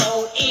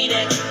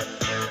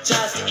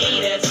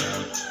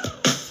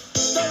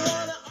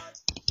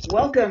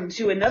Welcome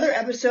to another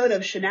episode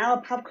of Chanel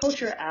Pop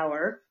Culture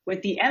Hour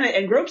with the Emmett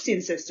and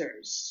Gropestein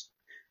sisters.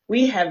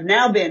 We have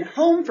now been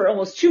home for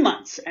almost 2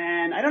 months,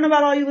 and I don't know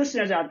about all you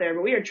listeners out there,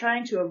 but we are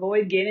trying to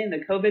avoid getting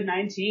the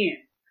COVID-19.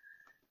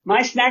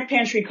 My snack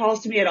pantry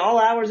calls to me at all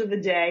hours of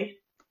the day.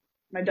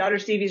 My daughter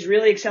Stevie's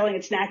really excelling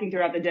at snacking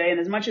throughout the day, and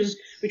as much as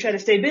we try to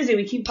stay busy,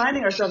 we keep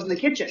finding ourselves in the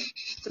kitchen.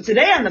 So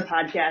today on the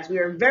podcast, we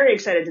are very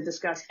excited to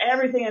discuss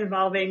everything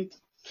involving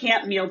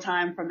camp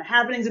mealtime, from the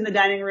happenings in the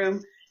dining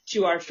room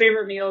to our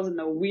favorite meals and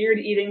the weird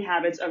eating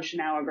habits of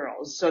Shanawa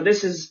girls. So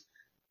this is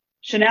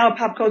Shanawa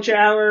Pop Culture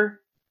Hour.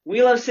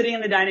 We love sitting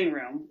in the dining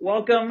room.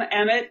 Welcome,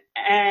 Emmett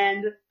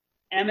and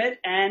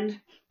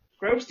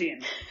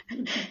Gropestein.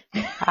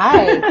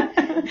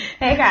 Hi.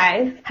 Hey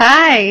guys.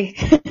 Hi.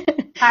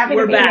 Happy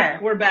to be here.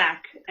 We're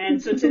back.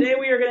 And so today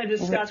we are going to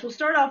discuss, we'll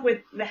start off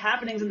with the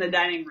happenings in the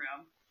dining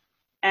room.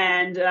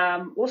 And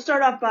we'll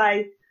start off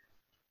by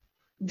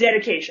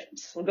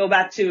dedications. We'll go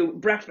back to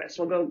breakfast.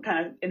 We'll go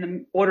kind of in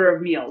the order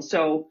of meals.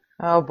 So,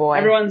 oh boy,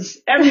 everyone's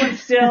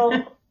still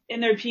in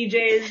their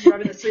PJs,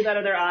 rubbing the sleep out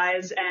of their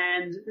eyes,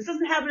 and this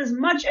doesn't happen as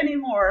much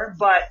anymore.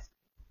 But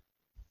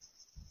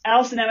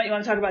Alice and Emmett, you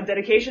want to talk about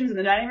dedications in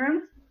the dining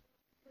room?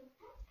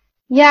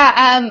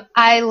 Yeah,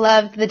 I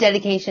loved the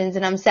dedications,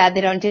 and I'm sad they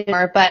don't do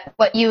more. But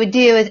what you would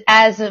do is,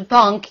 as a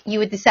bunk, you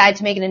would decide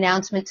to make an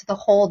announcement to the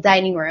whole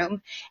dining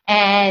room,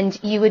 and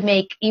you would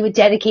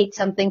dedicate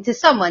something to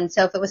someone.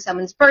 So if it was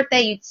someone's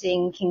birthday, you'd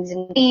sing Kings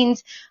and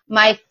Queens.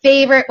 My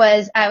favorite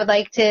was, I would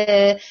like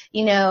to,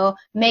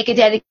 make a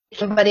dedication.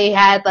 Somebody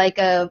had like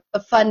a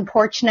fun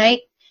porch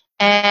night,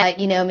 and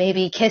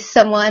maybe kiss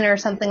someone or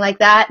something like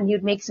that, and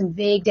you'd make some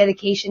vague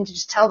dedication to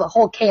just tell the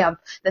whole camp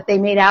that they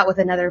made out with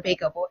another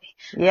Bako boy.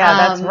 Yeah,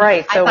 that's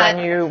right. So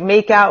when you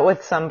make out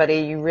with somebody,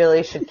 you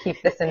really should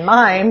keep this in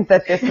mind,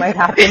 that this might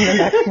happen the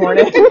next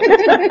morning.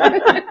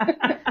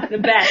 The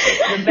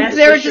best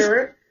for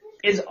sure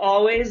is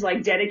always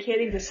like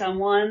dedicating to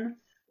someone,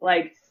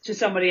 like to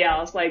somebody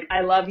else. Like,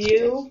 I love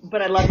you,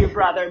 but I love your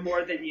brother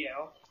more than you.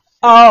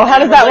 Oh, how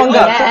does that one go?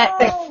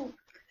 Yeah.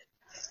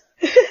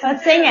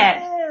 Let's sing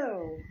it.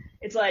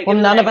 It's like, well,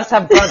 none of us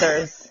have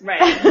brothers. Right.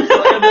 So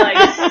it'll be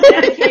like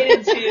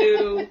dedicated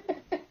to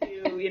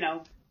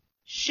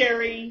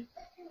Sherry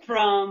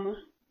from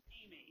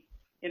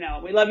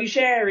Amy. We love you,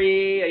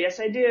 Sherry. Oh, yes,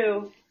 I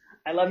do.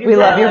 I love your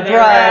brother. We love your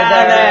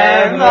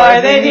brother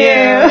more than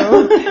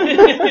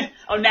you.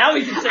 Oh, now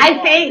we can sing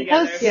along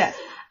together. Yeah.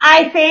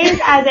 I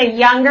think as a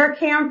younger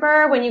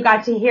camper, when you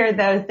got to hear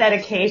those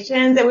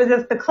dedications, it was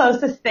just the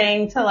closest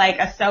thing to like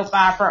a soap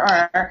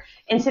opera, or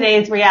in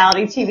today's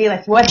reality TV,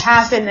 like what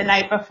happened the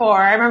night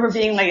before. I remember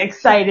being like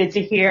excited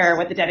to hear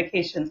what the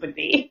dedications would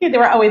be. They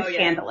were always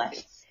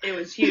scandalous. It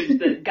was huge.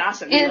 The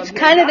gossip. It's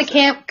kind of the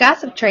camp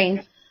gossip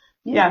train.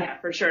 Yeah,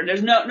 for sure.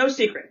 There's no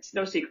secrets.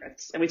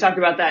 And we talked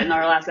about that in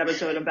our last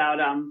episode about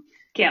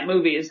camp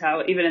movies,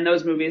 how even in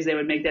those movies they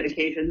would make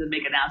dedications and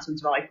make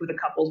announcements about like who the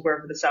couples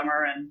were for the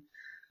summer and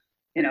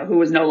who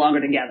was no longer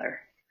together.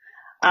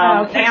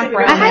 Camp.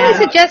 I highly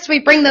suggest we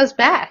bring those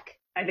back.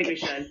 I think we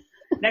should.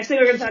 Next thing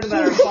we're going to talk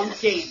about are bunk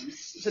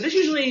games. So this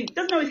usually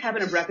doesn't always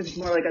happen at breakfast. It's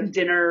more like a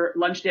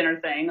lunch dinner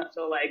thing.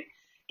 So like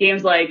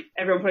games like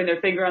everyone putting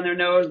their finger on their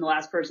nose and the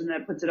last person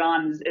that puts it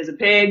on is a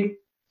pig.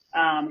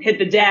 Hit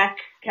the deck.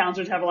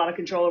 Counselors have a lot of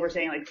control over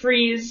saying like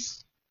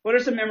freeze. What are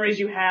some memories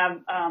you have,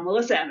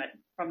 Melissa Emmett,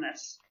 from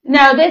this?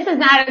 No, this is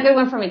not a good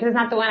one for me because it's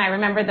not the one I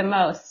remember the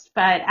most.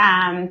 But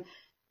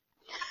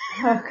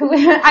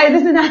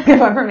this is not a good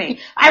one for me.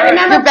 I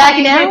remember You're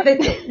backing out?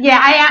 Yeah,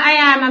 I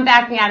am. I'm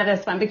backing out of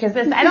this one because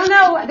I don't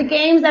know, the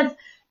games,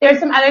 there's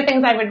some other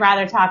things I would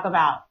rather talk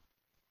about.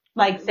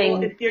 Like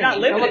saying, if you're not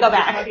limited, we'll go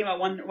back. Talking about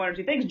one or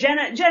two things.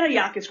 Jenna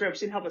Yakis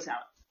Gropestein, help us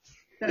out.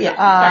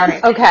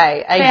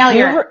 Okay.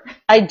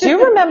 I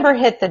do remember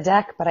hit the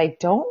deck, but I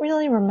don't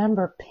really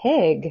remember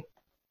pig.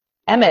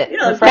 Emmett.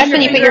 That's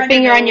when you put your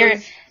finger on your,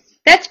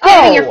 that's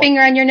putting your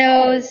finger on your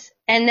nose.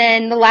 And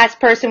then the last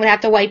person would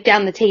have to wipe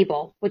down the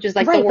table, which is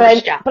like the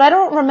worst job. But I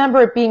don't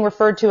remember it being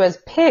referred to as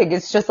pig.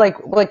 It's just like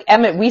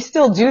Emmett, we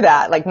still do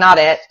that. Like, not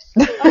it.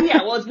 Oh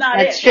yeah, well it's not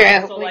That's it. True.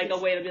 It's also like a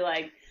way to be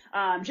like,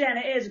 Jenna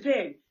is a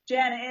pig.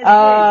 Jenna is a pig.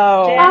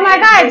 Oh my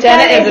God,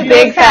 Jenna is a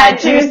big fat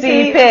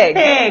juicy pig.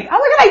 Oh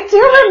my God, I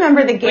do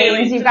remember the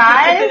games, you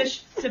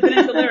guys. To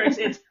finish the lyrics,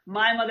 it's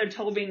my mother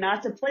told me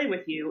not to play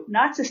with you,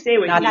 not to stay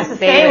with you. Not to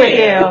stay with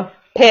you.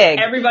 Pig.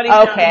 Everybody's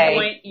on the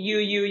point.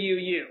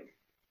 You.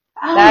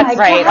 Oh, that's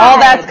right. God. All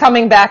that's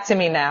coming back to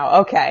me now.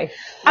 Okay. Okay,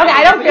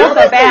 I don't feel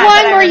so bad. The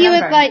one where you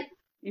would like,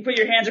 you put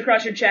your hands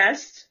across your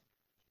chest,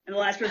 and the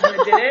last person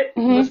that did it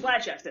was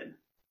flat-chested.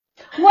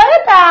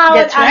 What about?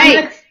 That's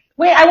right.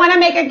 Wait, I want to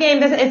make a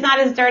game. It's not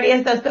as dirty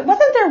as those. But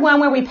wasn't there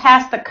one where we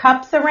passed the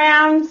cups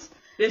around?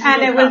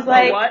 And it was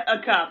like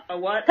a cup. A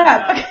what?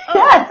 Cup. Yes. A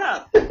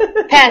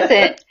cup. Pass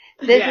it.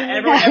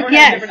 Everyone has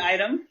a different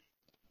item.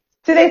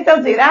 Do they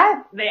still do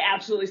that? They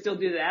absolutely still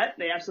do that.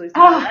 Do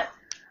that.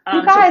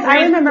 You guys, so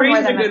I remember freeze more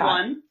is than a good I thought.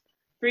 one.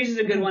 Freeze is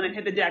a good one, and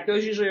hit the deck.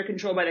 Those usually are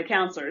controlled by the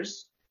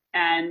counselors.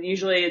 And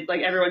usually,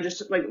 like, everyone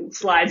just, like,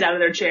 slides out of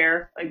their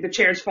chair. Like, the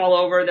chairs fall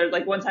over. There's,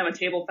 like, one time a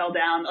table fell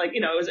down. Like,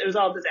 it was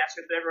all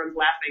disastrous, but everyone's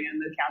laughing and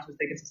the counselors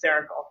think it's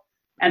hysterical.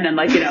 And then,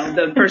 like,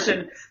 the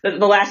person, the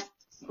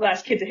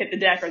last kid to hit the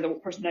deck or the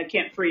person that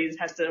can't freeze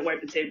has to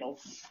wipe the table.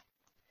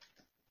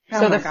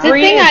 So the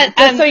freeze,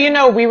 just so you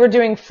know, we were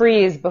doing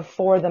freeze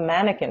before the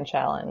mannequin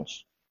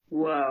challenge.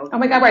 Whoa. Oh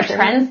my God, we're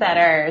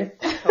trendsetters.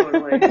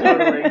 Totally.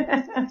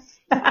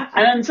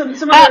 And then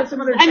some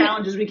other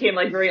challenges became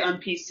like very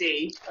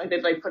un-PC. Like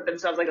they'd like put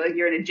themselves like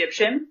you're an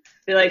Egyptian.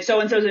 They're like, so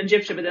and so's an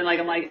Egyptian, but then like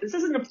I'm like, this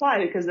doesn't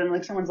apply because then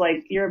like someone's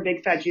like, you're a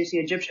big fat juicy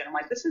Egyptian. I'm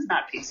like, this is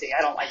not PC.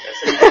 I don't like this.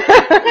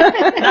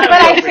 But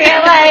I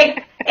feel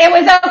like it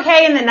was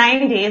okay in the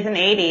 90s and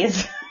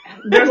 80s.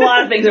 There's a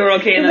lot of things that were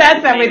okay in the 90s.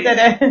 That's when we did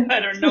it.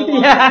 That are no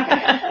longer.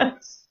 Yeah.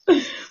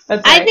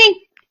 I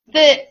think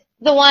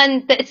the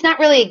one that it's not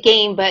really a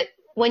game, but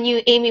when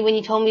you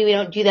told me we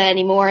don't do that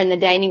anymore in the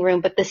dining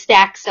room, but the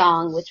stack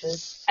song, which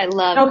was, I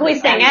love. Oh, can we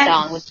sing it?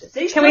 Song, which is,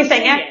 can we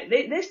sing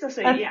it? They still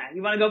sing it, yeah.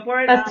 You want to go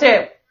for it? Let's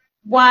do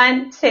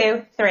 1,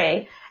 2,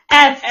 3.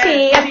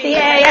 S-T-S-C-A,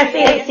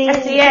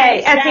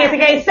 S-T-S-C-A,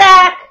 S-T-S-C-A,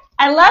 sack.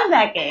 I love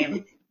that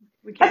game.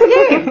 That's a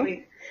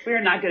game. We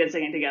are not good at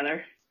singing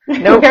together.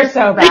 Nope. We're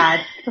so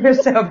bad. We're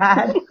so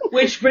bad.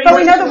 Which brings us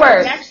to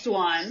the next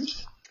one.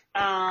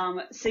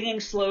 Singing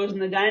slows in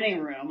the dining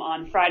room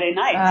on Friday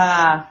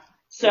nights.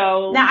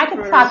 So now I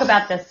can talk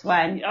about this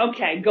one.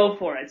 Okay, go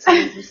for it.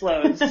 Sing some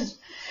slows.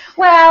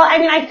 Well, I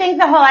mean, I think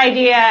the whole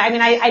idea. I mean,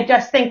 I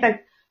just think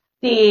that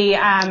the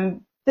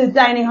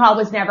dining hall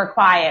was never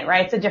quiet,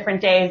 right? So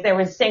different days there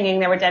was singing,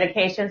 there were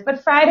dedications,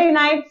 but Friday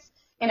nights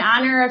in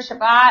honor of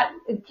Shabbat,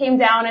 it came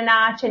down a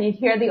notch, and you'd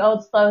hear the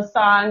old slow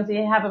songs, and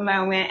you'd have a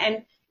moment,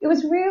 and it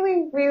was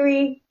really,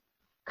 really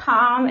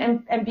calm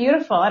and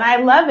beautiful, and I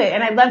love it,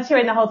 and I loved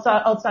hearing the whole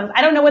old songs. I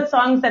don't know what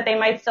songs that they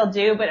might still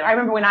do, but I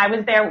remember when I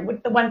was there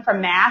with the one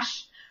from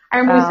MASH. I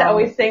remember we used to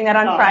always sing that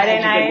on Friday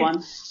night.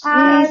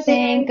 I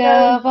think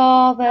of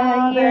all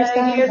the years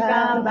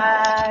gone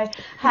by,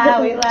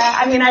 how we laugh.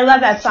 I mean, I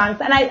love that song,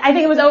 and I think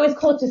it was always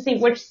cool to see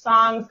which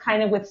songs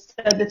kind of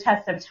withstood the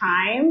test of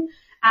time,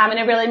 and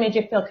it really made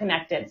you feel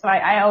connected. So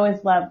I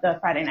always loved the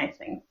Friday night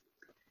things.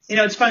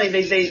 It's funny,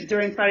 they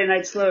during Friday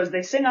Night Slows,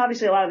 they sing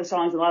obviously a lot of the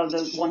songs, a lot of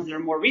the ones that are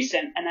more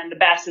recent, and then the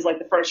best is like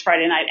the first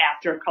Friday night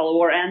after Color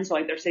War ends, so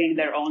like they're singing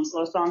their own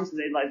slow songs, so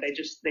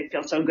they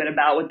feel so good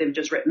about what they've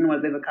just written,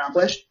 what they've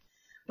accomplished.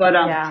 But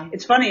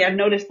It's funny, I've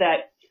noticed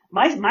that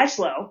my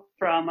slow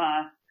from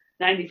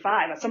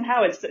 95,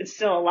 somehow it's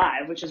still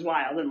alive, which is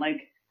wild, and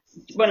like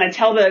when I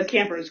tell the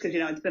campers, because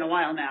it's been a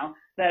while now,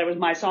 that it was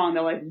my song,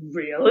 they're like,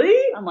 really?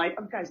 I'm like,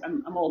 guys,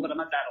 I'm old, but I'm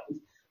not that old.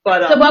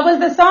 But, so what was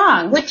the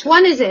song? Which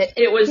one is it?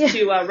 It was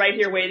to Right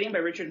Here Waiting by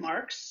Richard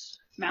Marx.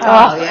 Such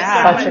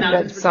a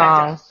good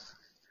song.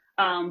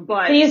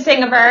 But can you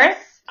sing a verse?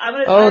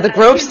 The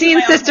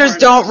Gropestein sisters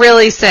don't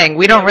really sing.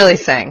 We don't really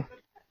sing.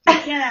 You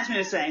can't ask me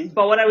to sing.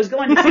 But what I was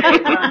going to say is,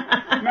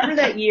 remember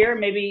that year,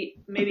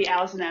 maybe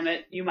Alice and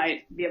Emmett, you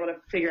might be able to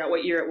figure out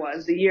what year it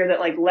was. The year that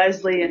like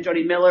Leslie and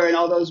Jody Miller and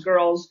all those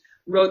girls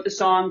wrote the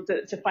song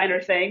to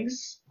Finer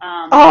Things.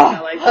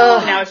 Now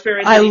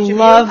Experience. I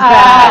love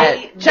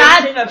that.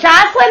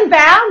 Jocelyn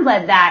Bound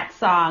led that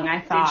song, I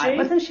thought.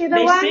 Wasn't she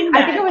the one?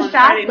 I think it was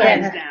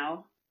Jocelyn.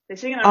 Now. They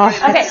sing it on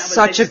Friday nights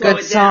now, such a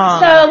good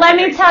song. So let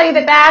me tell you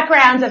the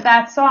background of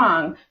that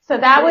song. So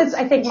that was,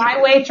 I think,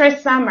 My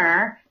Waitress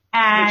Summer.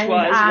 And, which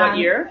was what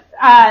year?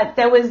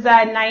 There was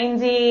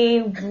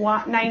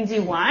 91 maybe?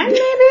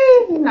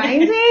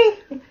 90?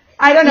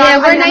 I don't know. Yeah,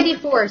 we're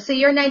 94, so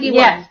you're 91.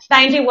 Yeah,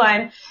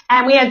 91.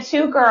 And we had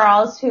two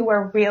girls who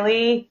were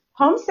really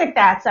homesick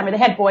that summer. They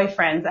had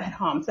boyfriends at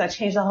home, so that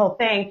changed the whole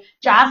thing.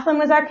 Jocelyn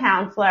was our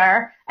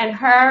counselor, and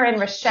her and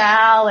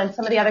Rochelle and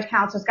some of the other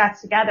counselors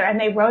got together, and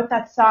they wrote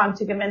that song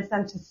to convince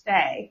them to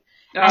stay.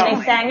 And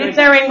they sang it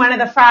during one of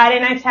the Friday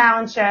night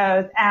talent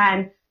shows,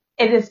 and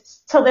it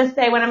is, till this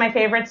day, one of my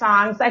favorite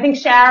songs. I think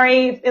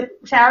Shari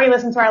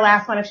listened to our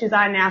last one. If she's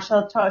on now,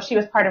 she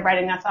was part of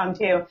writing that song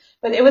too.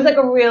 But it was like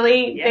a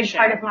really big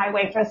part of My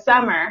Waitress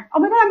Summer. Oh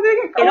my God, I'm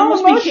going to get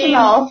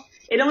emotional.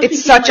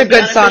 It's such a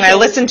good song. I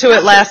listened to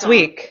it last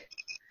week.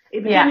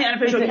 It became the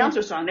unofficial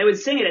counselor song. They would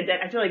sing it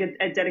I feel like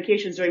at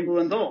dedications during Blue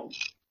and Gold.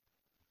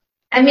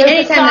 I mean,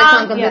 anytime that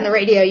song comes on the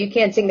radio, you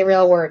can't sing the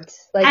real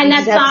words. Like, and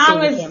that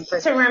song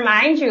was to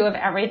remind you of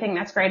everything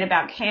that's great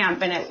about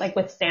camp, and it like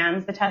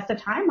withstands the test of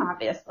time,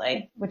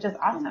 obviously, which is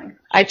awesome.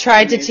 I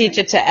tried to teach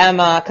it to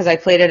Emma because I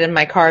played it in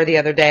my car the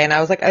other day, and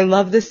I was like, I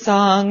love this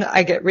song.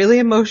 I get really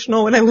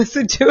emotional when I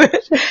listen to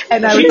it.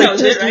 And I was like,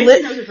 knows it, right?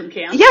 She knows it from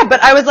camp. Yeah,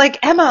 but I was like,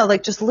 Emma,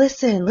 like just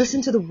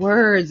listen to the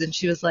words, and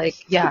she was like,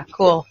 yeah,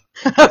 cool.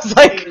 I was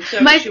like,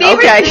 my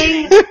favorite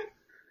thing.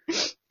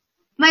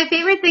 My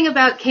favorite thing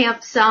about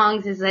camp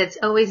songs is that it's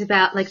always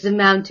about like the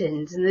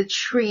mountains and the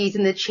trees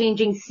and the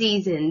changing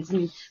seasons.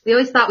 And we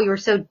always thought we were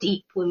so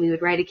deep when we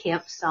would write a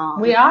camp song.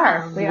 We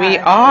are.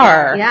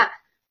 Yeah.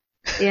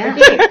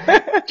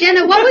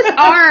 Jenna, what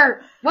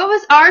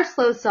was our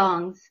slow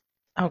songs?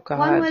 Oh God.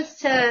 One was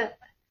to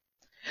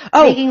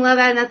Making Love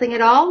Out of Nothing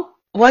at All.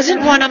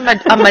 Wasn't one a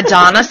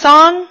Madonna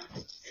song?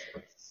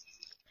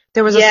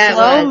 There was a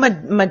slow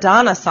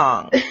Madonna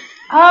song.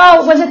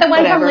 Oh, was it the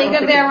one Whatever. from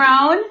League of Their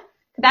Own?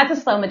 That's a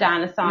slow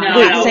Madonna song. No,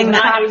 Wait, sing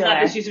that. It was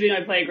not This Used to Be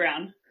My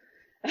Playground.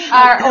 Or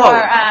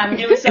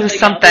It was something.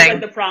 something.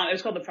 Else. It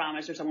was called The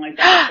Promise or something like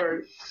that.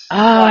 Or,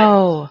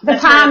 Oh. The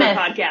that's Promise.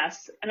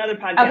 Another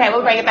podcast. Okay,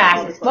 we'll bring it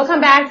back. We'll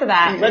come back to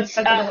that.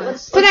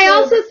 But I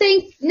also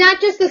think not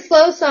just the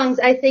slow songs,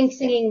 I think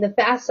singing the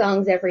fast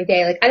songs every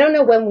day. Like, I don't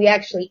know when we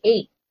actually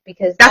ate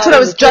because That's all what I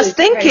we was would do just is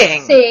try to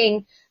thinking.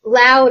 Sing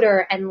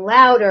louder and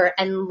louder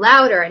and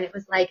louder, and it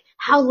was like,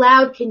 how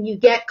loud can you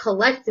get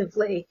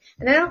collectively?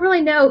 And I don't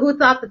really know who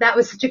thought that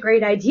was such a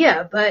great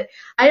idea, but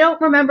I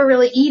don't remember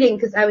really eating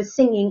because I was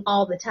singing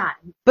all the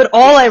time. But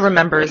all I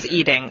remember is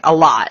eating a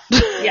lot.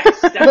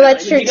 Yes, definitely. Well,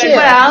 that's true, Do you guys, too.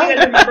 Well, you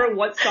guys remember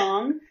what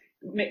song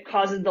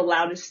causes the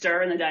loudest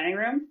stir in the dining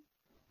room?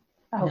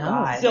 Oh, No.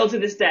 God. Still to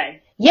this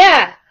day.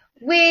 Yeah,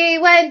 we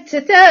went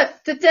to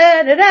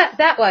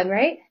that one,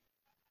 right?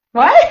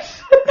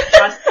 What?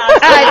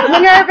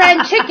 Minerva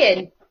and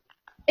Chicken.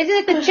 Isn't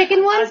it the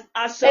chicken one?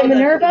 So And the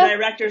Minerva?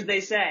 directors, they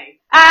say.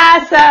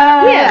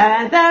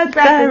 Yeah. Those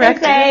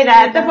directors say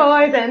that the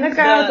boys and the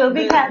girls will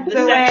be kept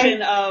the away.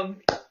 section of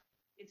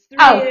it's 3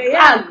 Oh,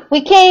 a.m.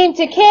 We came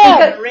to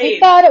camp. Raid. We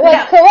thought it was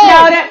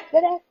correct.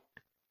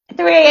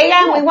 3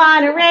 a.m. We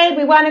want to raid.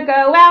 We want to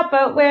go out,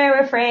 but we're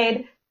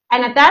afraid.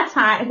 And at that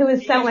time, who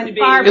was so much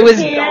far It was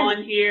here,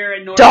 Dawn here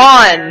and North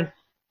Dawn. here.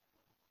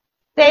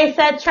 they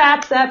set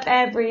traps up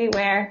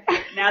everywhere.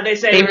 Now they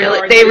say They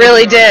North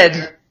really here.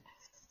 did.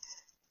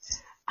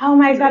 Oh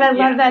my God, I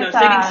love that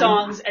song. Singing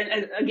songs,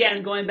 and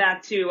again, going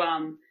back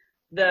to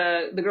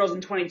the girls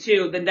in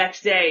 22, the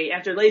next day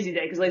after Lazy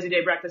Day, because Lazy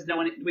Day breakfast,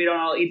 we don't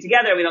all eat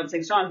together, we don't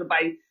sing songs, but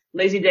by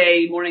Lazy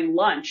Day morning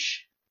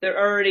lunch, they're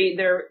already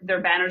their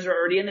banners are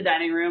already in the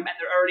dining room, and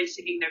they're already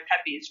singing their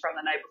peppies from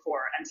the night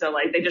before, and so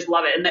like they just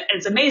love it, and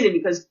it's amazing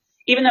because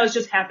even though it's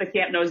just half the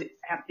camp knows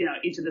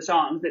each of the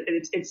songs,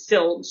 it's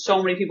still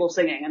so many people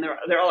singing, and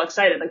they're all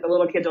excited. Like the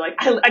little kids are like,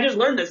 I just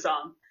learned this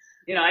song.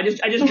 I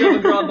just drove a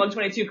girl on Bug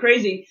 22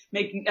 crazy,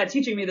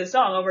 teaching me this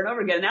song over and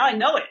over again. Now I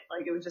know it.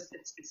 Like it was just,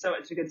 it's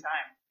a good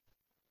time.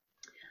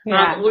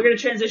 Yeah. We're going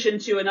to transition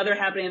to another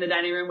happening in the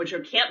dining room, which are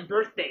camp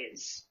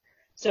birthdays.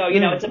 So,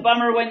 it's a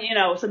bummer when,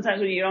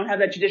 sometimes when you don't have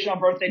that traditional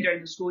birthday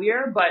during the school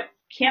year, but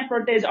camp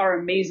birthdays are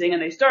amazing.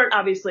 And they start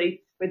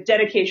obviously with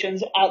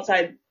dedications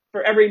outside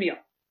for every meal.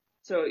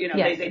 So,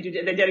 Yes. they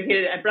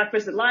dedicate it at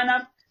breakfast at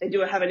lineup. They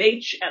have an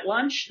H at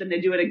lunch. Then they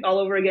do it all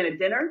over again at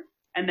dinner.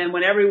 And then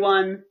when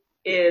everyone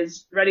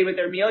is ready with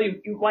their meal,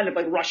 you wind up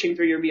like rushing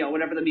through your meal,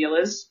 whatever the meal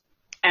is.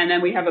 And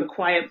then we have a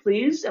quiet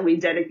please, and we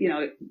dedicate,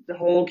 the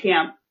whole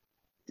camp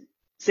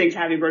sings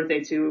happy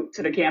birthday to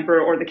the camper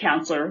or the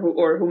counselor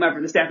or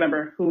whomever, the staff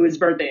member whose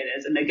birthday it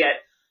is. And they get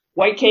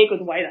white cake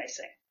with white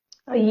icing.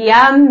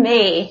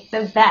 Yummy.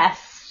 The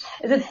best.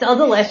 Is it still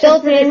delicious? Still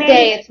to this Amy?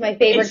 day, it's my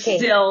favorite It's cake.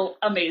 still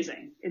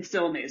amazing. It's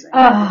still amazing. Oh.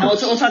 And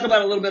we'll talk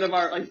about a little bit of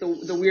our, like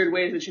the weird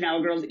ways that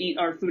Chanel girls eat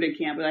our food at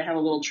camp, but I have a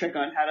little trick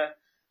on how to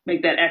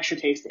make that extra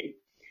tasty.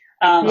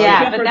 Yeah,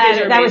 camp but birthdays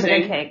are that was a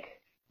amazing. good cake.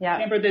 Yeah.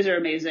 Camp birthdays are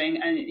amazing,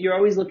 and you're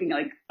always looking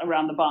like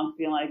around the bunk,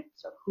 being like,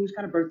 so who's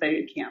got a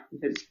birthday at camp?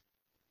 Because,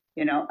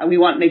 and we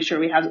want to make sure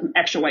we have some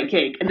extra white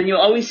cake. And then you'll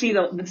always see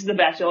this is the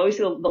best, you'll always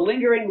see the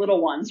lingering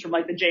little ones from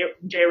like the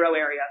J-Row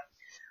area.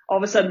 All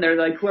of a sudden they're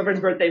like, whoever's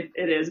birthday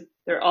it is,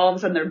 they're all of a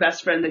sudden their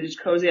best friend, they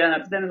just cozy on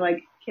up to them and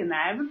like, can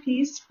I have a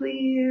piece,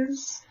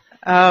 please?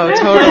 Oh,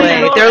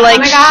 totally. They're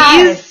like, Oh my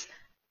God.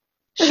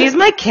 she's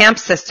my camp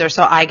sister,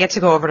 so I get to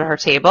go over to her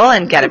table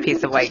and get a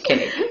piece of white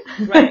cake.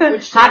 Right,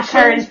 which Hot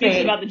totally speaks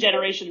currency. about the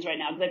generations right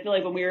now, because I feel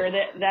like when we were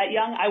that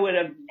young, I would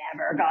have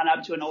never gone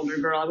up to an older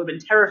girl. I would have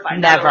been terrified.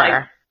 Now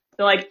Never.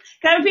 They're like,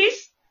 can I have a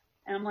piece?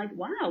 And I'm like,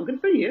 wow, good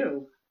for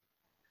you.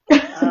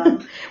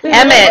 Emmett.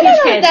 I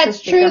don't know if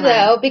that's true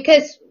though,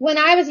 because when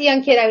I was a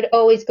young kid, I would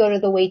always go to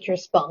the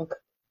waitress bunk.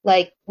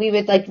 Like, we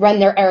would like run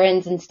their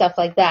errands and stuff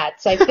like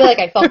that. So I feel like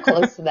I felt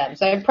close to them.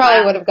 So I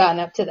probably would have gone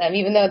up to them,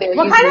 even though they were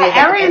What usually kind of at the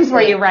errands first were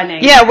place. you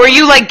running? Yeah, were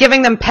you like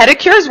giving them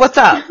pedicures? What's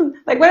up?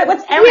 Like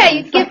what's errands? Yeah,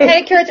 you'd give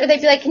pedicures, or they'd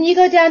be like, can you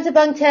go down to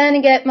bunk 10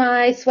 and get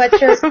my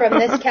sweatshirt from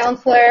this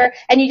counselor?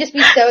 And you'd just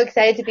be so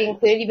excited to be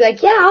included. You'd be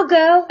like, yeah, I'll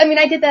go. I mean,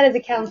 I did that as a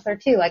counselor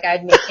too. Like,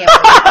 I'd make camp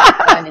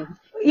fun and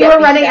You were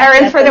running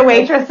errands for the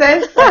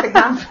waitresses as a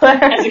counselor?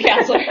 As a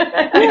counselor.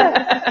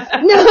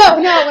 No,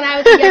 when I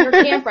was a younger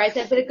camper, I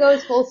said, but it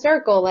goes full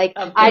circle. Like,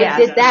 I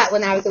did that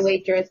when I was a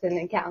waitress and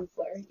a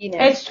counselor,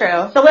 It's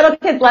true. The little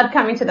kids loved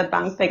coming to the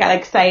bunks. They got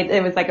excited.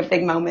 It was like a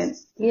big moment.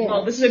 Yeah.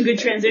 Well, this is a good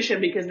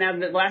transition because now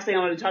the last thing I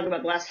want to talk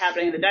about, the last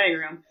happening in the dining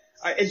room,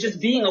 is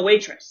just being a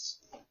waitress.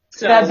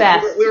 So The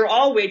best. we were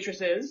all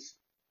waitresses.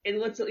 It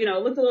looked a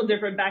little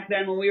different back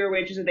then when we were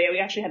waitresses. We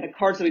actually had the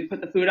carts that we put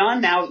the food on.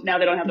 Now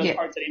they don't have those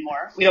carts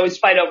anymore. We'd always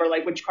fight over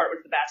like which cart was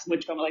the best and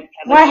which one like.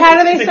 Why?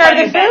 How do they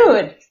serve the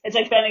food? It's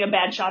like finding a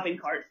bad shopping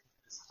cart.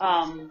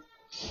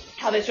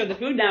 How they serve the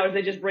food now is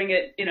they just bring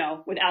it,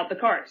 without the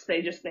carts.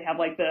 They have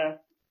like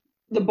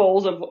the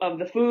bowls of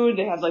the food.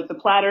 They have like the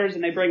platters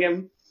and they bring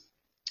them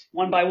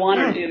one by one,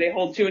 or do they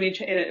hold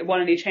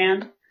one in each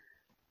hand?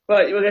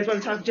 But you guys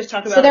want to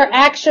talk about? So they're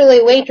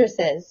actually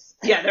waitresses.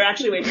 Yeah, they're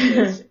actually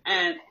waitresses,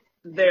 and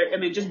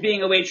just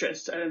being a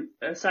waitress,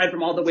 aside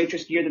from all the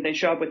waitress gear that they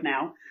show up with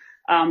now,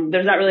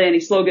 there's not really any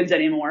slogans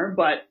anymore,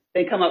 but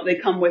they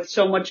come with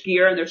so much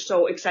gear, and they're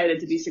so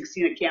excited to be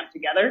 16 at camp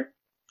together.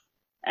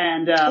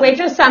 And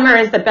waitress summer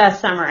is the best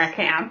summer at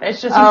camp.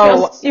 It's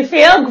just you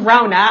feel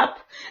grown up,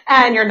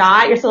 and you're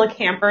not. You're still a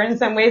camper in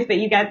some ways, but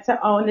you get to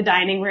own the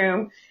dining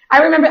room.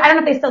 I remember, I don't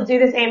know if they still do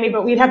this, Amy,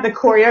 but we'd have the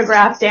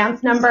choreographed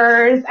dance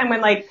numbers, and when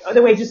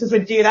the waitresses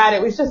would do that,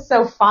 it was just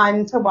so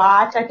fun to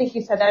watch. I think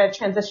you said that a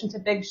transition to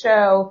Big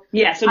Show.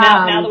 Yeah, so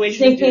now the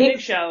waitresses do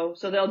Big Show,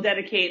 so they'll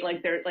dedicate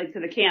to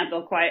the camp.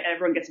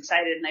 Everyone gets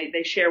excited, and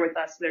they share with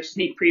us their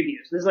sneak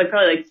previews. There's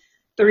probably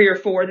 3 or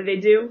 4 that they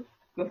do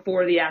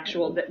before the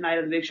actual night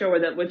of the Big Show,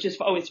 which is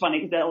always funny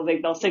because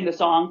they'll sing the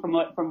song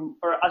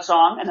or a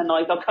song, and then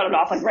they'll cut it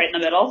off right in the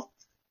middle.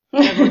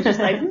 And everyone's just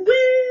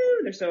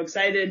woo! They're so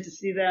excited to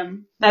see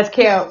them. That's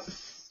cute.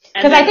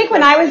 Because I think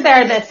when I was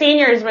there, the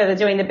seniors were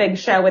doing the Big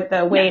Show with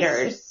the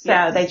waiters,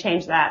 so they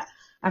changed that.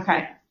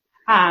 Okay.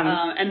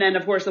 And then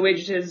of course the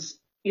waitresses,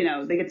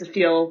 they get to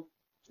feel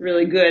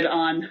really good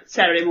on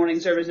Saturday morning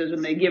services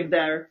when they give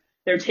their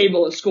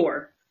table a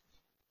score.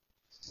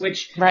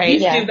 Which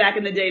used to do back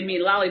in the day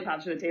mean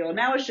lollipops for the table.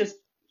 Now it's just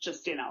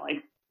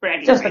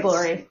bragging just rights. The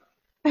glory.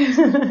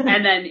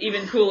 And then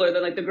even cooler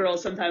than the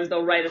girls, sometimes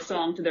they'll write a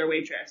song to their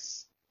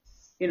waitress.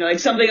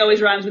 Something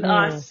always rhymes with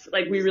us.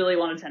 We really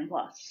want a 10+.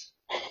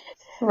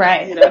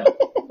 Right.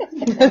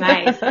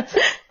 Nice.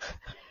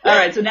 All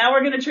right. So now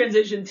we're going to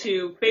transition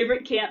to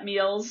favorite camp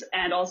meals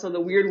and also the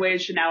weird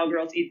ways Shinawa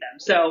girls eat them.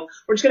 So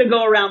we're just going to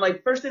go around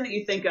first thing that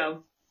you think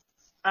of.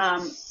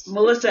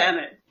 Melissa,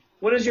 Emmett,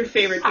 what is your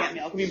favorite camp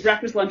meal? It could be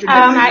breakfast, lunch, or dinner.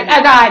 Oh my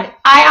God.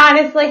 I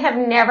honestly have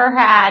never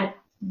had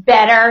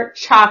better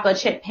chocolate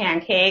chip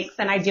pancakes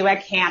than I do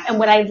at camp. And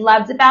what I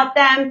loved about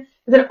them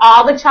is that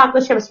all the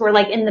chocolate chips were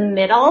in the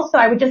middle. So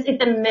I would just eat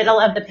the middle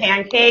of the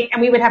pancake,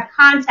 and we would have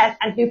contests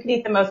on who could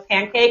eat the most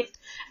pancakes.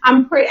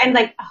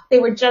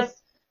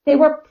 They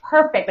were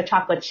perfect. The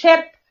chocolate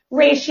chip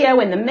ratio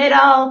in the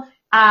middle.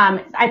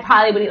 I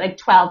probably would eat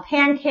 12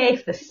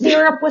 pancakes. The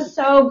syrup was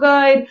so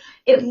good.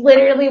 It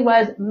literally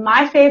was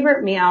my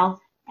favorite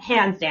meal,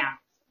 hands down.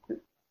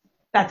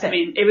 That's it.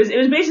 It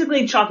was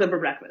basically chocolate for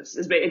breakfast.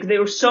 They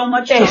were so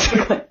much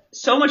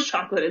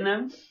chocolate in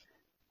them.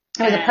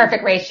 It was a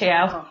perfect ratio.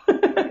 Oh,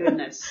 my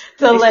goodness.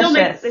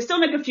 Delicious. They still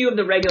make a few of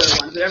the regular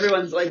ones, but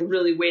everyone's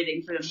really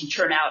waiting for them to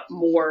churn out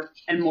more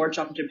and more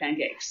chocolate chip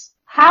pancakes.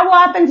 How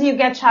often do you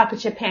get chocolate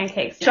chip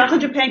pancakes now?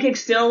 Chocolate chip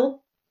pancakes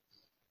still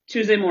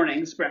Tuesday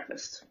mornings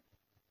breakfast.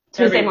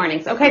 Tuesday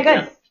mornings. Okay, good.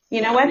 Yeah.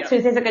 You know what? Yeah.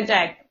 Tuesday's a good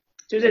day.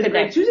 Tuesday's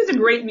a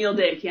great meal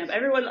day at camp. A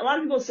lot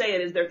of people say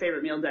it is their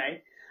favorite meal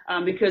day,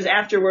 because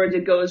afterwards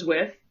it goes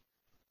with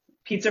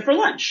pizza for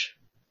lunch.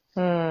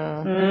 We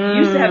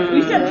used to have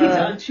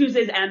pizza on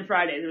Tuesdays and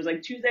Fridays. It was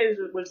Tuesdays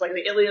was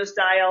the Ilio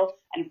style,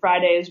 and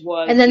Fridays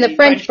was. And then the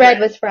French bread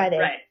was Friday.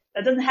 Right.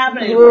 That doesn't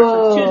happen anymore.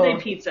 So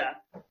Tuesday pizza.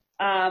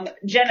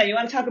 Jenna, you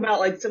want to talk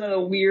about some of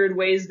the weird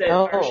ways that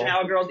our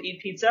Shinawa girls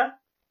eat pizza?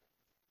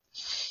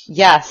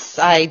 Yes,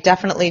 I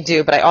definitely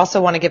do. But I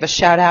also want to give a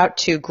shout out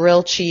to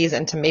grilled cheese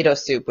and tomato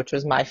soup, which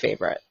was my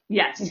favorite.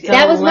 Yes.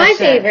 That was my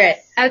favorite.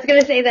 I was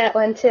going to say that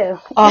one too.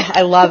 Oh,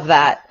 I love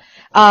that.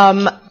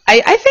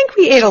 I think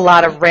we ate a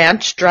lot of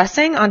ranch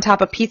dressing on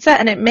top of pizza,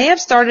 and it may have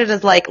started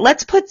as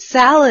let's put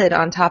salad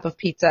on top of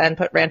pizza and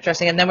put ranch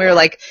dressing, and then we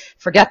were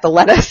forget the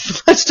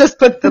lettuce, let's just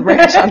put the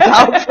ranch on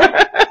top.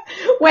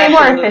 Way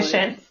more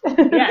efficient.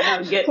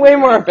 Way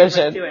more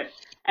efficient. Do it.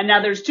 And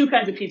now there's 2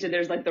 kinds of pizza.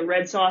 There's the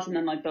red sauce and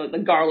then the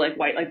garlic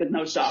white, with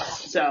no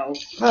sauce. So.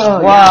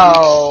 Oh,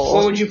 whoa.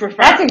 What would you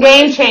prefer? That's a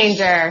game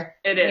changer.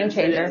 It is.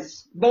 Game changer. It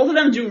is. Both of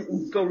them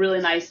do go really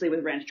nicely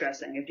with ranch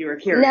dressing, if you were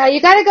curious. No,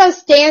 you gotta go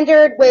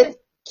standard with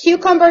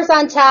cucumbers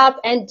on top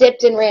and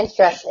dipped in ranch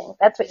dressing.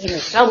 That's what you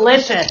need.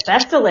 Delicious.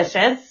 That's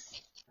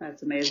delicious.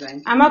 That's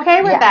amazing. I'm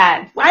okay with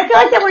that. I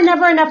feel there were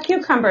never enough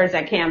cucumbers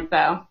at camp,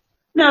 though.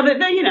 No, they've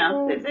got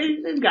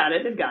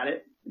it. They've got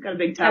it. They've got a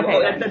big tub.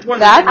 Okay, that's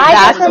one of the things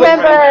I just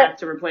remember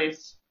to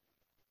replace.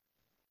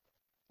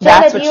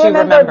 That's what you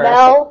remember.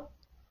 Mel?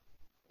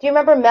 Do you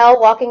remember Mel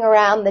walking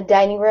around the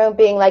dining room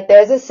being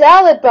there's a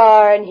salad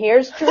bar and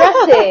here's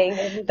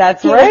dressing?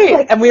 That's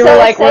right. And we were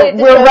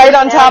we're right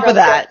on top of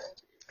that.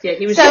 Yeah,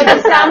 he was. So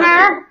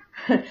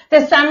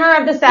the summer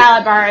of the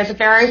salad bar is a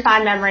very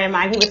fond memory of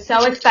mine. He was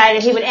so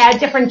excited. He would add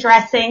different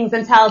dressings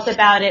and tell us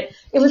about it.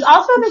 It was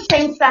also the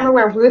same summer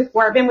where Ruth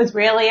Wortman was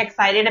really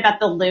excited about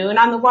the loon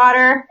on the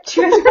water.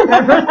 Do you guys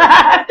remember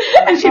that?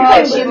 And she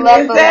played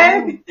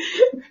music.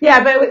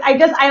 Yeah, but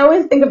I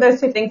always think of those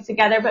 2 things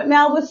together. But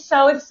Mel was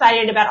so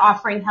excited about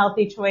offering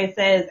healthy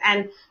choices.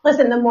 And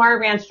listen, the more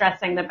ranch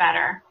dressing, the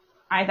better.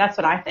 That's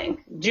what I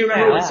think. Do you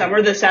remember what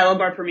summer the salad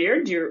bar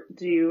premiered? Do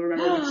you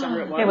remember what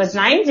summer it was? It was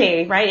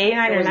 90, right?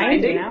 89 or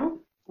 90, no?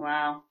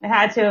 Wow. It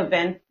had to have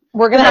been.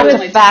 We're going to have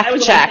to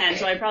fact check. 10,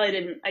 so I probably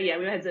didn't. Yeah,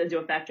 we had to do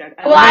a fact check.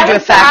 I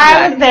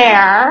was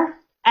there.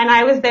 And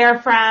I was there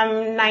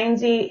from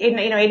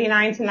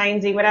 89 to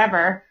 90,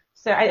 whatever.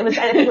 So I think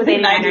it was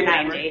 89 or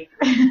 90.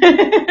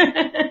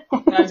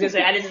 I was gonna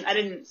say I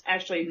didn't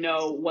actually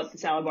know what the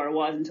salad bar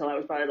was until I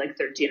was probably like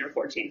 13 or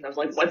 14. I was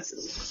like,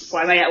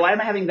 why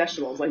am I having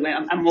vegetables? Like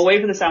I'm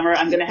away for the summer.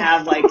 I'm gonna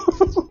have like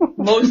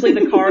mostly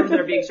the carbs that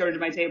are being served to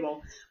my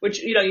table.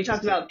 Which you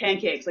talked about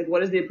pancakes. Like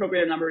what is the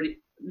appropriate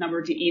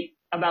number to eat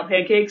about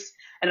pancakes?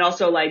 And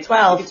also like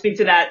 12. You can speak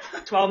to that.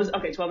 12 is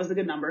the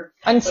good number.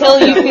 Until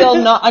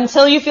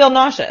you feel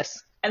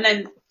nauseous. And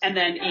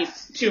then eat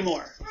 2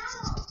 more.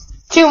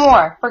 2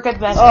 more for good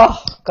measure.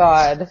 Oh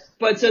God.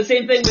 But so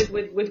same thing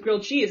with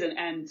grilled cheese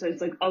and so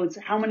it's like, it's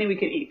how many we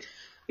can eat,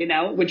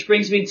 which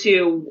brings me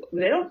to,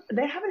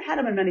 they haven't had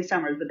them in many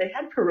summers, but they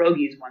had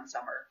pierogies one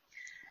summer.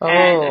 Oh.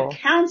 And a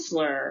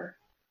counselor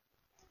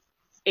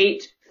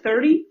ate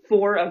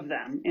 34 of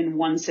them in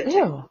one sitting.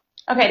 Ew.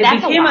 Okay,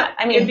 that's a lot.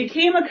 It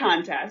became a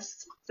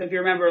contest. So if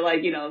you remember,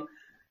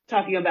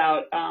 talking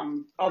about,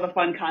 all the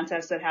fun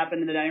contests that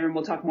happened in the dining room,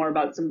 we'll talk more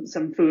about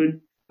some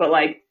food, but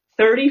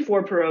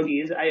 34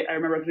 pierogies. I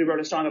remember because we wrote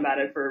a song about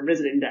it for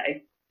visiting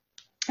day,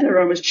 and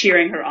everyone was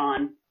cheering her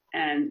on,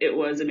 and it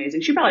was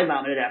amazing. She probably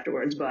vomited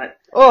afterwards, but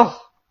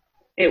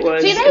it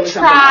was.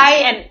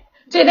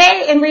 Do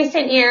they in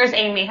recent years,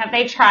 Amy, have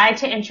they tried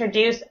to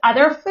introduce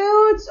other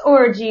foods,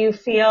 or do you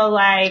feel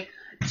like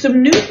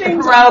some new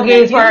things?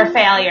 Pierogies were a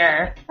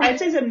failure. I'd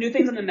say some new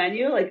things on the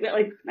menu,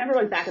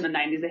 remember back in the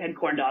 90s they had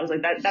corn dogs,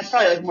 that's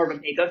probably more of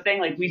a Mako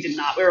thing. We did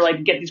not. We were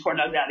get these corn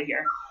dogs out of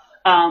here.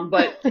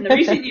 But in the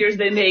recent years,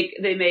 they make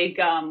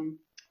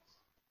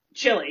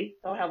chili.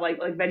 They'll have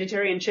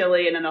vegetarian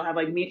chili, and then they'll have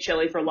meat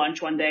chili for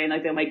lunch one day, and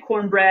they'll make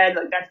cornbread.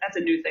 That's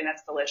a new thing.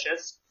 That's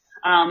delicious.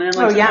 And then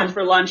sometimes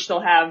for lunch they'll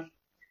have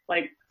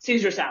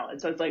Caesar salad.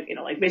 So it's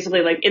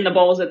basically in the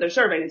bowls that they're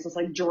serving, it's just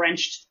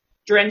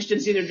drenched in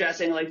Caesar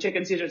dressing,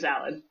 chicken Caesar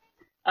salad.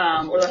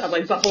 Or they'll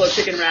have buffalo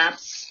chicken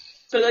wraps.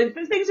 So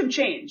things have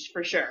changed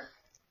for sure.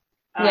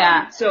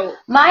 Yeah. So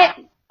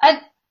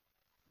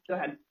go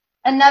ahead.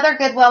 Another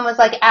good one was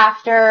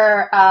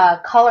after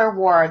Color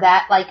War,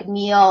 that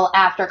meal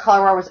after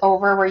Color War was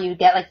over, where you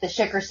get the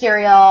sugar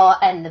cereal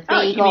and the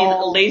bagel. You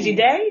mean lazy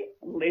day?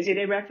 Lazy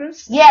day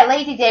breakfast? Yeah,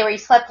 lazy day where you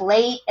slept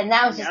late, and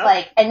that was just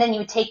and then you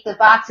would take the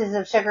boxes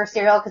of sugar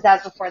cereal, because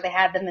that was before they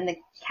had them in the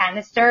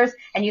canisters,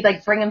 and you'd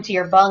bring them to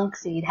your bunk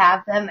so you'd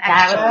have them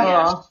extra.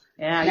 That was cool.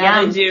 Yeah.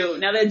 Now they do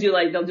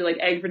they'll do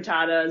egg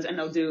frittatas, and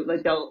they'll do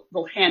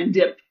they'll hand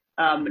dip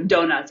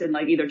donuts in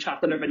either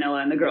chocolate or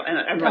vanilla, and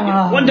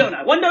everyone one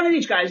donut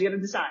each, guys. You got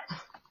to decide.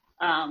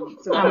 Oh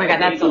my God,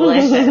 that's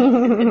delicious.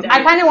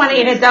 I kind of want to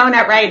eat a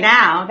donut right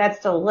now. That's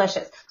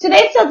delicious. Do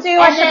they still do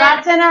a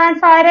Shabbat dinner on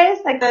Fridays,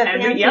 every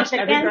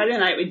Friday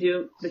night we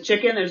do the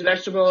chicken. There's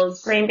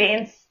vegetables, green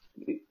beans.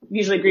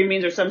 Usually green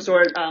beans or some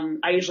sort.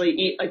 I usually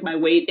eat my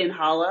weight in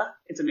challah.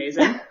 It's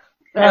amazing.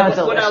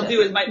 What I'll do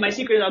is my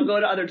secret is I'll go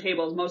to other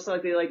tables, most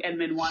likely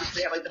Edmund one, because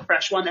they have the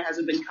fresh one that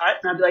hasn't been cut,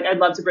 and I'll be I'd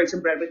love to break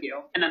some bread with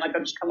you, and then I'll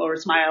just come over,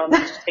 smile, and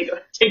just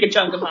take a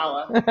chunk of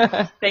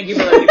challah. Thank you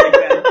for letting me break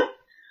bread.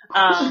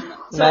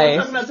 Nice. We're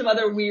talking about some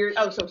other weird.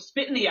 So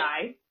spit in the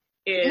eye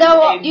is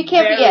you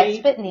can't forget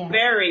spit in the eye.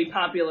 Very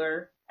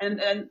popular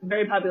and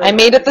very popular. I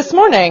made it this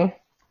morning.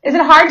 Is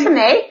it hard to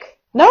make?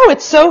 No,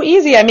 it's so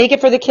easy. I make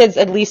it for the kids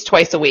at least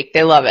twice a week.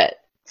 They love it.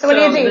 So what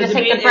do you do? You just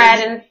take the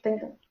bread and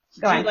think.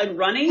 Go ahead.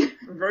 Runny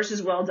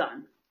versus well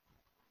done?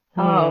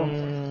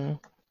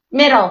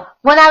 Middle.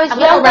 When I was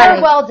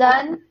younger, well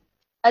done.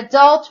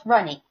 Adult,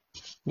 runny.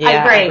 Yeah,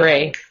 I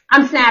agree.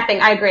 I'm snapping.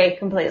 I agree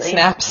completely.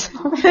 Snaps.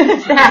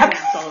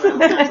 Snaps all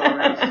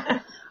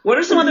around. What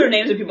are some other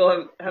names that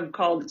people have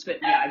called spit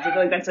in the eye? I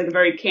feel that's a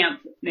very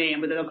camp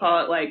name, but they'll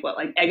call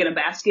it egg in a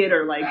basket,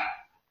 or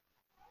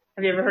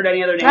have you ever heard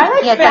any other names?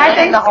 I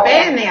think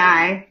spit in the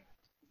eye.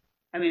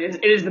 I mean,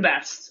 it is the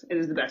best. It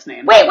is the best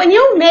name. Wait, when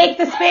you make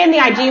the spit in the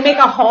eye, do you make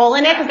a hole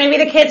in it? Because maybe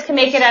the kids can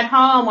make it at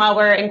home while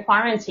we're in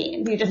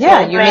quarantine. You just you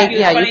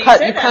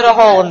cut a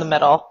hole in the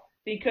middle.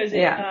 Because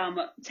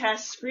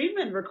Tess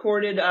Friedman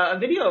recorded a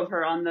video of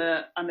her on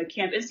the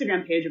camp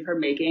Instagram page of her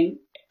making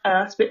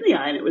spit in the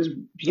eye, and it was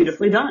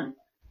beautifully done.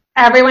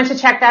 Everyone should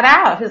check that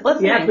out. Who's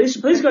listening? Yeah,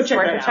 please go check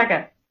that out. Check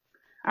it.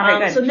 All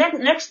right, good. So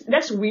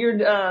next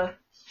weird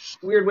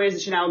ways the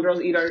Chanel girls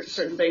eat are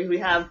certain things. We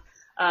have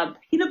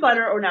peanut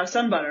butter, or now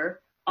sun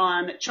butter,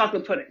 on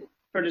chocolate pudding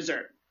for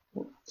dessert.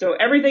 So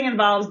everything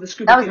involves the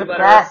scoop of peanut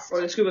butter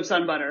or the scoop of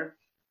sun butter,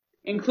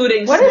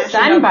 including what is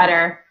sun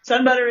butter?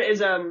 Sun butter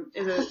is an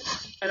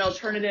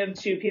alternative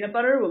to peanut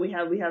butter. But we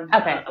have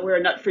we're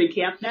a nut-free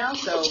camp now,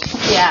 so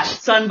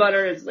sun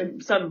butter is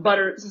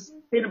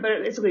peanut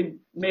butter basically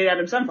made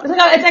out of sunflower.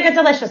 It's like a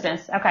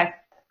deliciousness. Okay.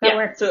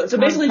 So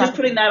basically just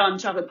putting that on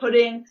chocolate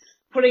pudding,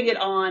 putting it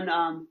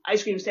on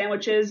ice cream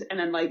sandwiches, and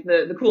then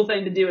the cool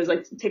thing to do is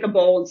take a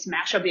bowl and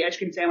smash up the ice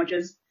cream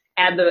sandwiches,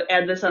 add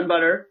the sun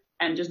butter,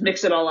 and just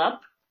mix it all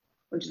up,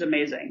 which is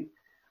amazing.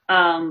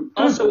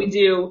 Also we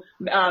do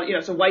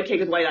so white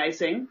cake with white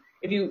icing.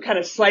 If you kind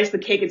of slice the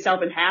cake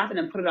itself in half and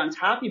then put it on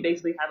top, you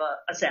basically have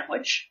a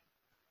sandwich.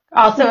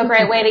 Also a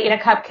great way to eat a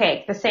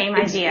cupcake. The same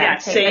idea. Yeah,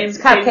 Take this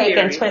same cupcake theory.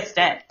 and twist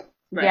it.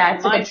 Right. Yeah,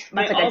 it's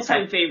My a good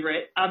all-time tip.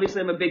 favorite.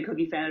 Obviously, I'm a big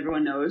cookie fan.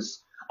 Everyone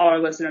knows. All our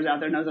listeners out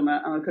there knows I'm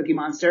a cookie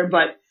monster.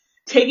 But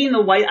taking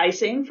the white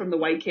icing from the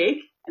white cake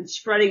and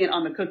spreading it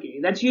on the cookie.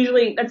 That's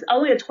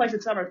only a twice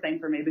a summer thing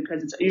for me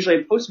because it's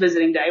usually a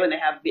post-visiting day when they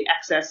have the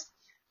excess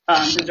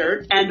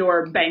dessert and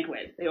or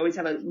banquet. They always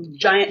have a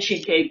giant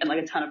sheet cake and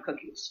like a ton of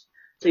cookies.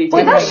 So you Were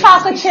take those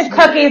chocolate chip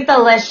cookies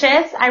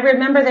delicious? I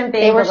remember them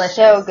being They were delicious.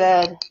 so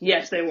good.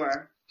 Yes, they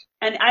were.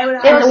 And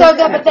They were so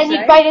good, but then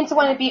you'd bite into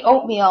one and it'd be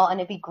oatmeal and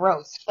it'd be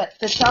gross. But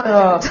the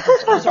chocolate.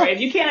 I'm sorry, if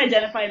you can't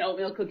identify an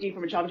oatmeal cookie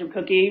from a chocolate chip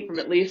cookie from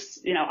at least,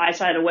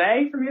 eyesight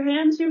away from your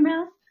hand to your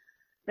mouth,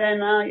 then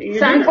you're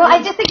doing it. Well,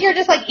 I just think you're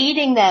just like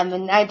eating them,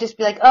 and I'd just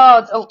be like, oh,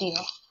 it's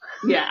oatmeal.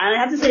 Yeah, and I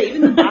have to say,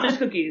 even the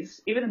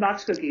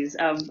box cookies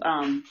of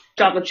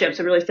chocolate chips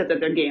have really stepped up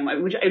their game,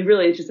 which it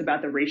really is just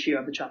about the ratio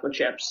of the chocolate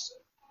chips.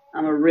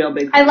 I'm a real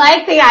big fan. I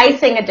like the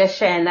icing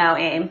addition though,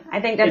 Aim.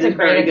 I think that's It a is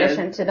very great good.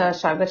 addition to those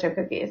chocolate chip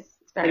cookies.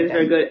 It's It is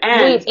very very good. good.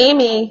 And, Wait,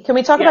 Amy, can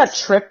we talk about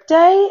Yes. trip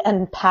day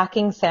and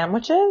packing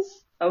sandwiches?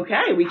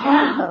 okay, we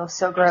can. Oh,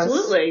 so gross.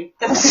 Absolutely.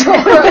 That's so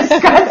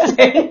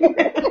disgusting.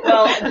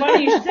 Well, it's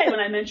funny you should say when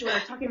I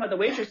was talking about the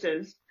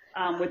waitresses,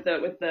 with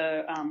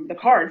the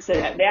carts,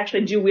 they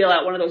actually do wheel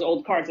out one of those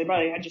old carts. They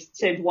probably had just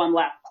saved one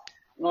left.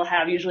 They'll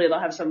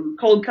have some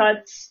cold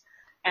cuts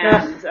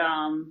and,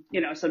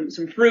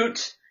 some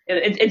fruit.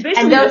 It's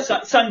basically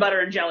just sun butter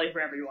and jelly for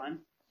everyone.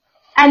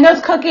 And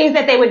those cookies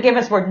that they would give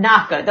us were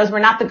not good. Those were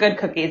not the good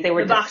cookies. They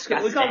were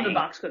disgusting. We call them the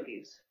box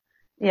cookies.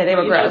 Yeah, they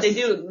were You know what gross. they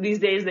do these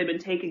days? They've been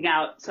taking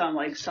out some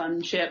like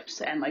Sun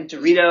chips and like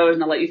Doritos,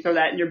 and they'll let you throw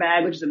that in your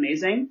bag, which is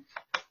amazing.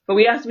 But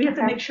we have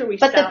to make sure we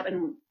stop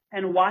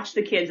and watch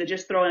the kids that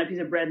just throw in a piece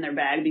of bread in their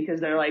bag because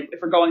they're like,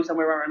 if we're going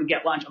somewhere where we're going to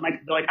get lunch,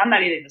 they're like, I'm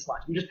not eating this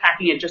lunch. I'm just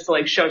packing it just to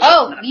like show.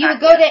 Oh, you would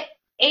go to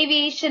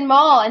Aviation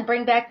Mall and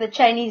bring back the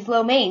Chinese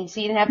lo mein,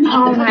 so you didn't have to eat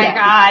Oh the my cookout.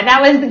 god,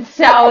 that was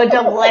so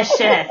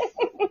delicious.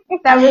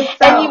 That was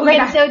so. And you oh my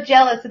get God. so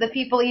jealous of the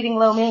people eating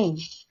lo mein.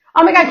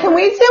 Oh my god, can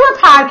we do a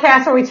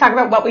podcast where we talk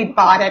about what we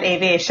bought at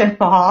Aviation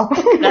Mall?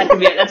 That could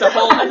be it. That's a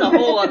whole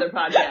other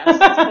podcast.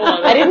 That's a whole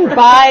other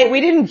We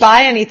didn't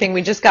buy anything.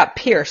 We just got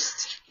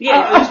pierced. Yeah,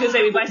 I was going to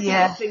say we buy some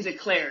Yeah. things at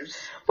Claire's.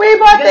 We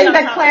bought You guys things don't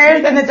at have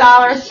Claire's to- in the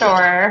dollar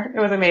store. It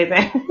was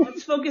amazing.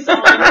 Let's focus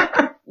on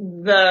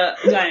the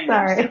dining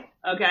room. Sorry.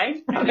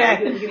 Okay?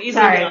 Okay. We can easily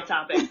Sorry. get off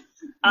topic.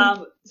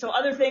 So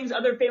other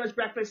famous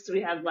breakfasts,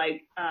 we have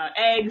like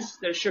eggs,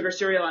 there's sugar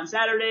cereal on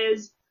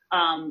Saturdays.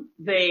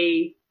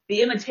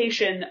 The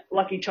imitation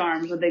Lucky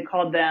Charms, what they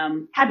called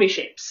them, Happy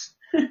Shapes.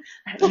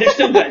 They're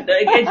still good.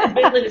 It's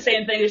basically the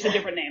same thing, just a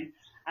different name.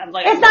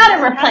 It's not a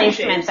Happy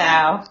replacement Shapes.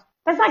 though.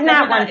 That's like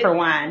not one for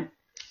one.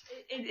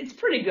 It's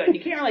pretty good.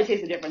 You can't really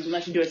taste the difference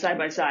unless you do it side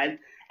by side.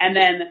 And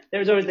then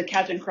there's always the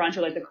Captain Crunch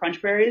or like the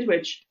Crunch Berries,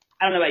 which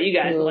I don't know about you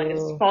guys, but like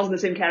it falls in the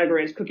same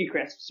category as Cookie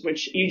Crisps,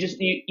 which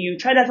you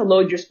try not to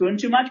load your spoon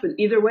too much, but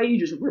either way you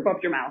just rip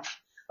up your mouth.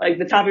 Like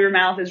the top of your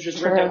mouth is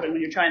just ripped open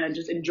when you're trying to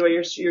just enjoy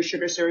your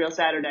sugar cereal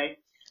Saturday.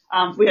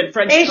 We had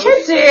French They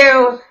toast. should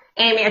do,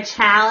 Amy, a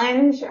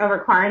challenge over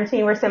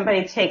quarantine where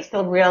somebody takes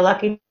the real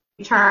Lucky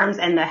Charms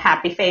and the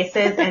happy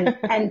faces and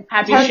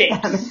Happy test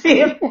shapes. them and see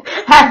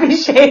happy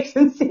shapes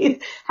and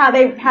see how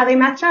they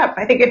match up.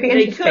 I think it'd be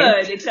They interesting.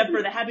 could, except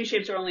for the Happy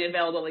Shapes are only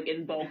available like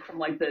in bulk from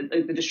like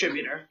the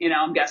distributor,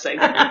 I'm guessing.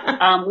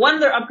 One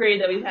other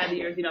upgrade that we've had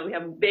here is, we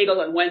have bagels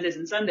on Wednesdays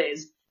and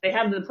Sundays. They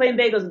have the plain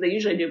bagels that they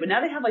usually do, but now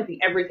they have like the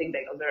everything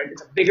bagels.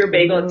 It's a bigger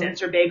bagel, a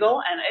denser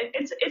bagel, and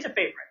it's a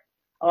favorite.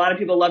 A lot of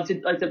people like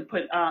to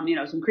put,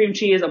 some cream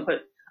cheese. They'll put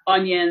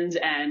onions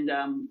and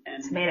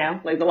Tomato.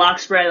 like the lock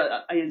spread,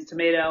 onions,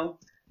 tomato.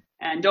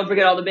 And don't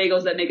forget all the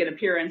bagels that make an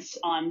appearance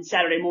on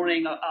Saturday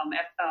morning,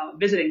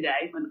 visiting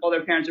day, when all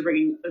their parents are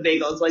bringing the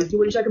bagels. Like,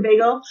 would you like a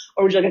bagel?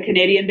 Or would you like a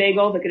Canadian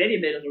bagel? The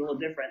Canadian bagels are a little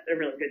different. They're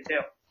really good too.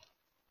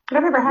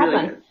 I've never had Really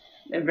one. good.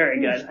 They're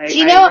very good. Do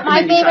you know what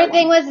my recommend you try favorite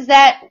thing one. was? Is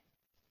that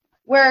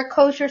we're a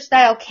kosher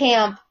style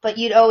camp, but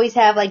you'd always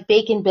have like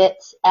bacon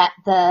bits at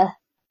the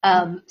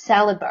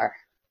salad bar.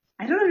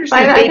 I don't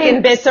understand. I Bacon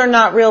think- bits are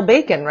not real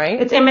bacon, right?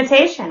 It's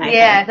imitation, I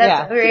Yeah,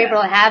 think. we were Yeah.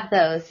 able to have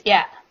those.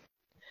 Yeah.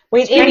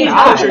 Wait, Speaking Amy, of tell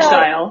us kosher about-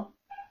 style.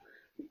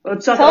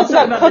 Let's talk Tell us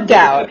about the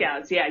cookout. dinner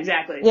cookouts. Yeah,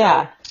 exactly.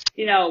 Yeah.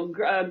 So,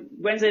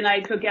 Wednesday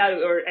night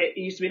cookout, or it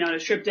used to be known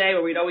as trip day,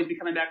 where we'd always be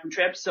coming back from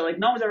trips. So like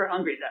no one was ever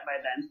hungry by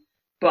then,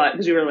 but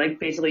because we were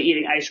like basically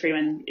eating ice cream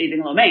and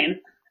eating lo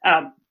mein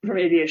from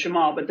Aviation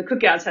Mall. But the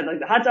cookouts had like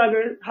the hot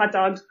doggers.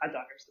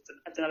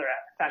 That's another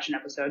fashion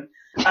episode.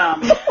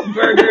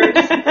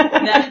 Burgers.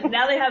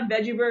 Now they have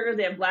veggie burgers.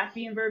 They have black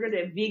bean burgers. They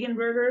have vegan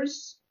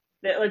burgers.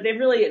 They've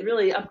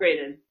really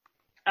upgraded.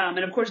 And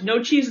of course,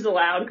 no cheese is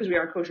allowed because we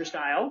are kosher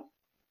style.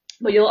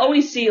 But you'll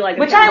always see like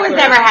Which I was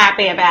never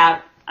happy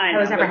about. I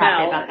was never but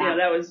happy now, about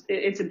that.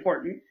 It's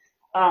important.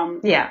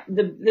 Yeah.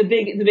 The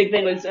big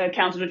thing was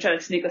counselors would try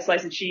to sneak a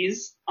slice of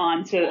cheese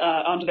onto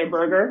their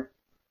burger,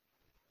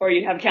 or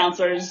you'd have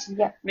counselors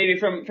maybe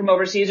from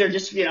overseas or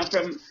just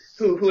from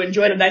who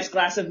enjoyed a nice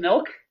glass of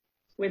milk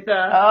with the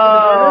burger,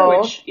 Oh.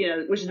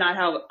 which is not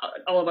how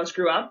all of us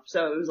grew up.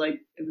 So it was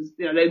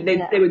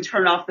they would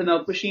turn off the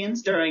milk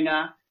machines during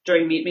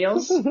meat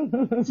meals.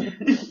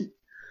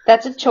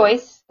 That's a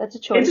choice. It's a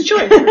choice for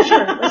sure.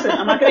 Listen,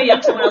 I'm not going to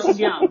yuck someone else's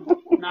yum.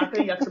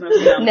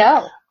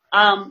 No.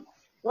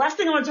 The last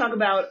thing I want to talk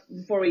about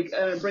before we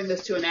bring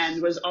this to an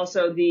end was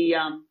also the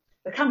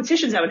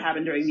competitions that would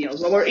happen during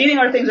meals. While we're eating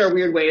our things our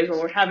weird ways,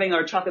 while we're having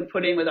our chocolate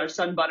pudding with our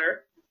sun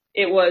butter,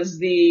 it was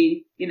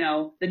the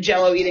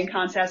Jell-O eating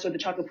contest or the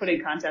chocolate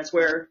pudding contest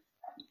where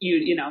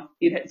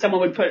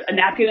someone would put a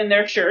napkin in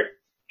their shirt,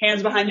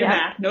 hands behind your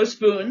back, no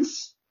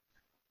spoons,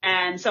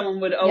 and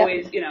someone would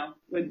always,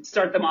 would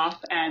start them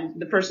off, and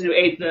the person who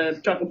ate the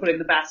chocolate pudding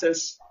the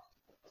fastest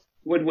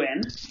would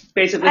win.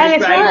 Basically, and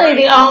it's really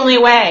the only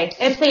way.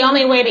 It's the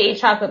only way to eat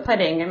chocolate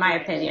pudding, in my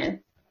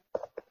opinion.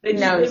 They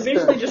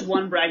basically just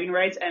won bragging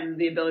rights and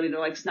the ability to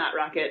like snot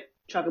rocket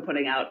chocolate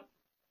pudding out.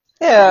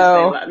 Ew.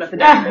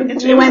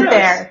 You went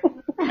there.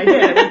 I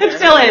did. It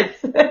still is.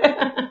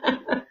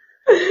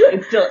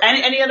 It's still.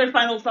 Any other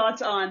final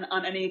thoughts on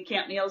any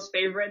camp meals,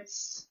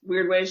 favorites,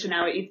 weird ways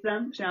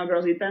Shanawa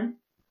girls eat them?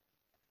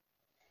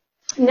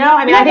 No,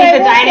 I mean, I think the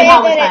dining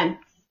hall was fun.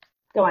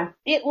 Go on.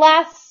 It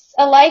lasts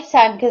a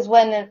lifetime because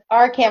when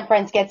our camp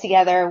friends get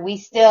together, we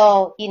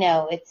still,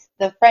 it's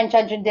the French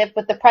onion dip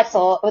with the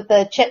pretzel, with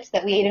the chips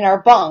that we ate in our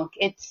bunk.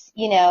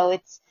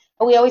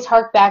 We always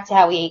hark back to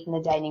how we ate in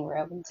the dining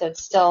room. And so it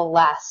still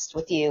lasts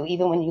with you,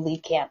 even when you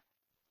leave camp.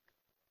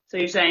 So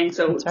you're saying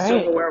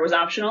silverware was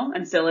optional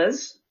and still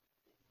is?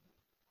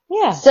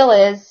 Yeah. Still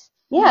is.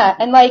 Yeah.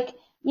 And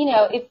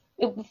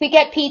if we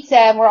get pizza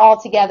and we're all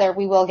together,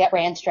 we will get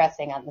ranch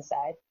dressing on the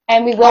side.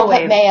 And we will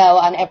put mayo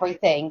on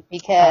everything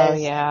because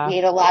we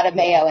ate a lot of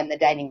mayo in the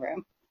dining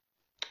room.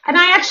 And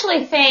I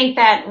actually think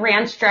that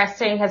ranch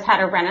dressing has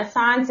had a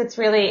renaissance. It's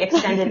really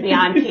extended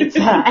beyond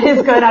pizza and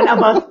is good on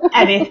almost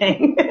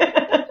anything.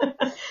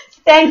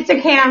 Thanks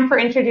to Cam for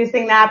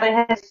introducing that, but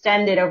it has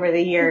extended over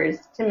the years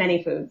to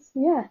many foods.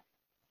 Yeah.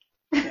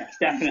 Yes,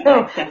 definitely.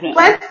 So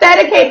let's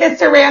dedicate this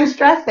to ranch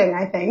dressing,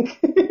 I think.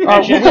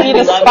 Oh, we need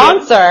a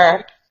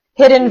sponsor.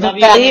 Hidden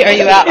Valley, are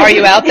you out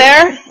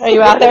there? Are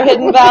you out there,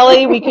 Hidden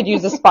Valley? We could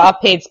use a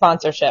paid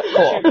sponsorship.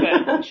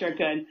 Cool. Sure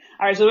could.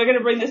 All right, so we're going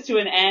to bring this to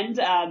an end.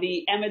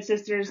 The Emmett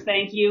sisters,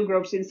 thank you.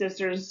 Gropestein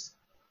sisters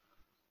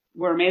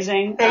were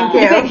amazing. Thank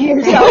you. Thank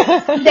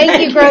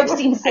you,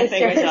 Gropestein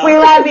sisters. We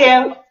love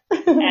you.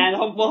 And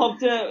we'll hope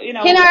to,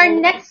 Can our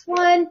next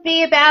one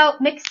be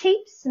about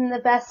mixtapes and the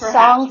best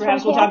songs?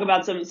 Perhaps we'll talk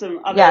about some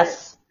other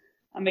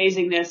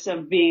amazingness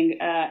of being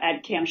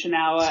at Camp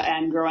Shanawa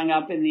and growing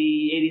up in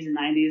the 80s and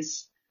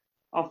 90s.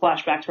 I'll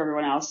flashback to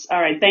everyone else. All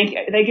right, thank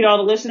you to all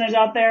the listeners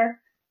out there,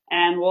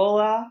 and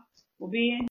we'll be